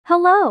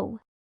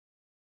Hello!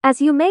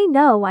 As you may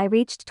know, I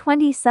reached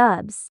 20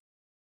 subs.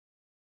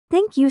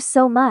 Thank you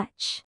so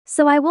much.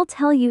 So I will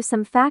tell you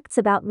some facts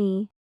about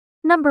me.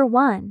 Number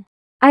 1.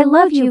 I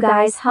love you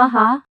guys,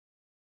 haha.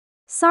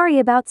 Sorry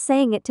about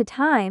saying it 2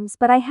 times,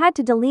 but I had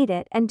to delete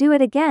it and do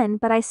it again,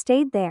 but I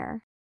stayed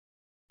there.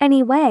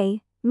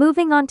 Anyway,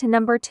 moving on to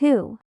number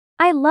 2.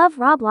 I love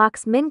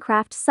Roblox,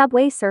 Minecraft,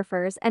 Subway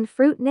Surfers, and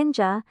Fruit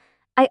Ninja.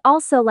 I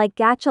also like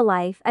Gacha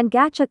Life and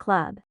Gacha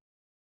Club.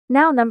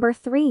 Now number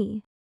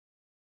 3.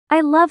 I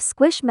love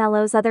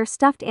Squishmallows, other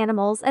stuffed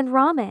animals, and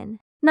ramen.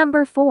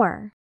 Number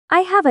 4.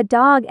 I have a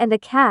dog and a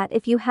cat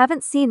if you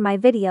haven't seen my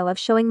video of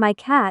showing my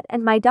cat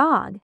and my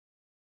dog.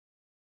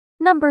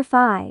 Number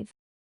 5.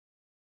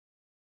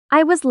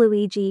 I was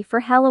Luigi for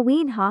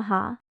Halloween,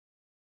 haha.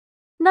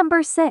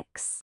 Number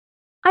 6.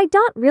 I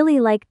don't really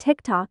like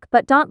TikTok,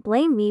 but don't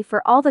blame me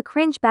for all the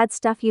cringe bad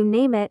stuff, you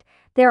name it.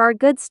 There are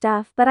good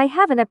stuff, but I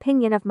have an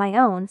opinion of my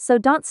own, so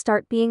don't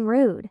start being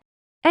rude.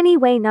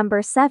 Anyway,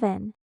 number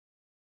 7.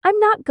 I'm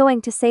not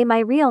going to say my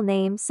real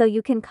name, so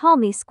you can call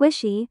me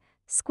Squishy,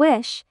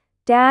 Squish,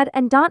 Dad,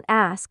 and don't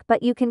ask,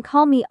 but you can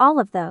call me all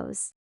of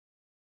those.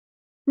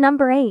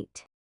 Number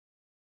 8.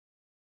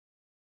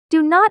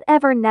 Do not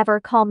ever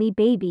never call me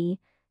baby,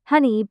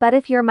 honey, but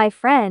if you're my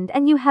friend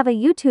and you have a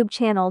YouTube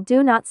channel,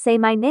 do not say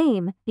my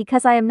name,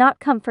 because I am not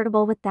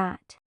comfortable with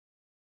that.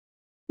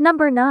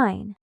 Number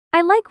 9.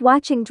 I like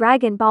watching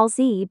Dragon Ball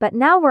Z, but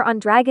now we're on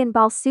Dragon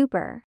Ball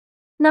Super.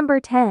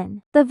 Number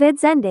 10. The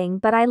vid's ending,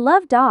 but I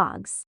love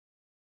dogs.